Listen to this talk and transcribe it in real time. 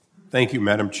Thank you,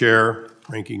 Madam Chair,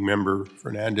 Ranking Member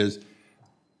Fernandez.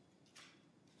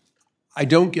 I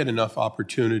don't get enough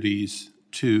opportunities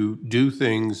to do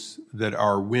things that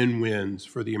are win-wins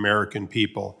for the American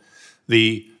people.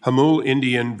 The Jamul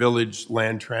Indian Village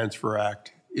Land Transfer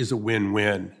Act is a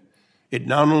win-win. It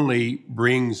not only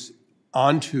brings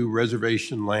onto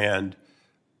reservation land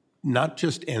not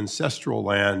just ancestral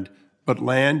land, but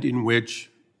land in which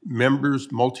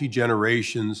members,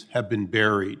 multi-generations, have been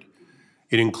buried.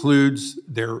 It includes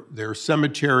their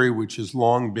cemetery, which has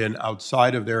long been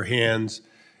outside of their hands.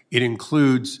 It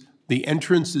includes the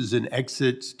entrances and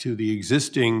exits to the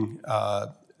existing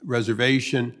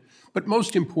reservation. But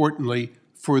most importantly,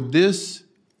 for this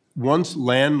once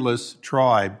landless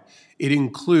tribe, it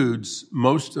includes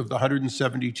most of the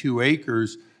 172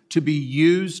 acres to be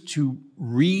used to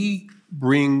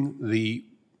re-bring the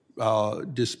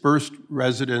dispersed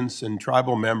residents and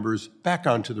tribal members back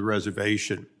onto the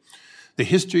reservation. The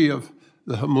history of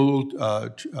the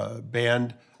Jamul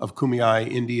band of Kumeyaay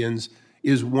Indians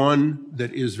is one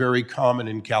that is very common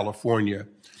in California.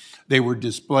 They were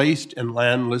displaced and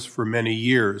landless for many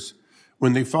years.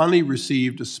 When they finally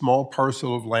received a small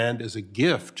parcel of land as a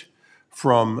gift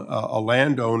from a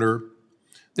landowner,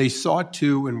 they sought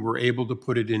to and were able to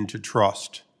put it into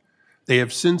trust. They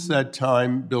have since that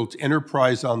time built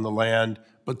enterprise on the land,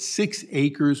 but 6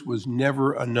 acres was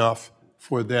never enough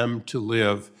for them to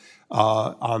live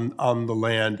on the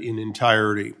land in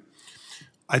entirety.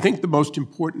 I think the most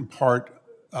important part,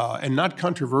 and not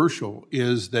controversial,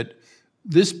 is that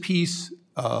this piece,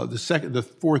 the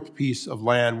fourth piece of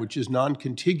land, which is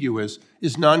non-contiguous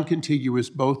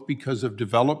both because of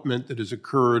development that has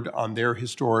occurred on their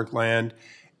historic land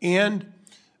and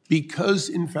because,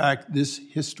 in fact, this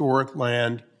historic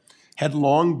land had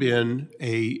long been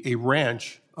a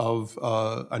ranch of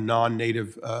a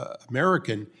non-Native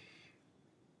American.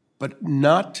 But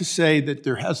not to say that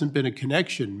there hasn't been a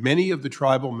connection. Many of the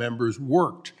tribal members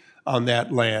worked on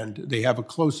that land. They have a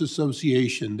close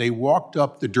association. They walked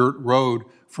up the dirt road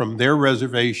from their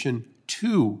reservation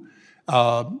to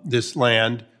this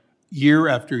land year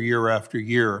after year after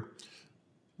year.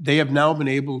 They have now been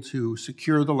able to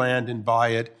secure the land and buy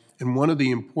it. And one of the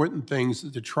important things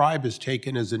that the tribe has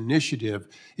taken as initiative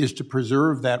is to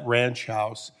preserve that ranch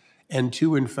house and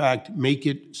to, in fact, make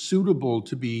it suitable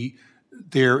to be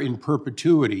there in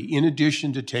perpetuity, in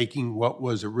addition to taking what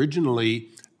was originally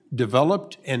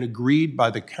developed and agreed by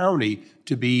the county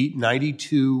to be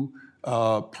 92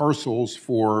 parcels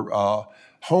for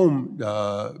home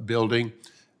building,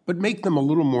 but make them a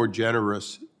little more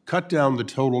generous, cut down the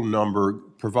total number,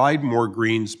 provide more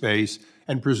green space,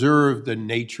 and preserve the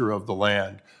nature of the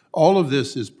land. All of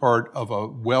this is part of a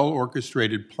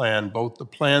well-orchestrated plan, both the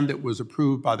plan that was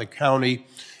approved by the county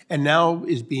and now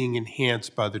is being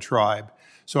enhanced by the tribe.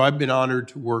 So I've been honored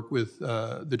to work with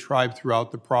the tribe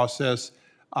throughout the process.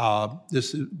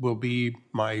 This will be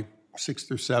my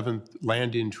 6th or 7th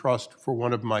land in trust for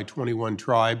one of my 21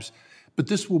 tribes, but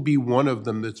this will be one of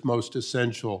them that's most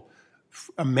essential.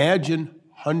 Imagine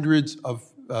hundreds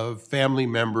of family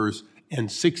members and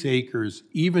 6 acres.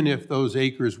 Even if those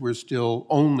acres were still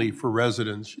only for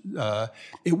residents,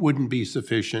 it wouldn't be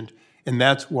sufficient. And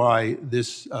that's why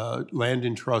this land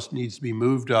in trust needs to be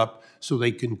moved up so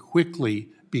they can quickly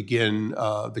begin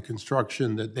the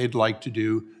construction that they'd like to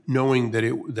do, knowing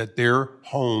that their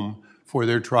home for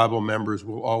their tribal members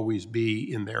will always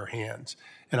be in their hands.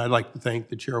 And I'd like to thank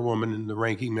the chairwoman and the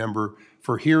ranking member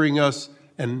for hearing us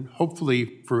and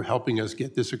hopefully for helping us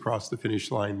get this across the finish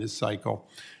line this cycle.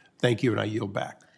 Thank you, and I yield back.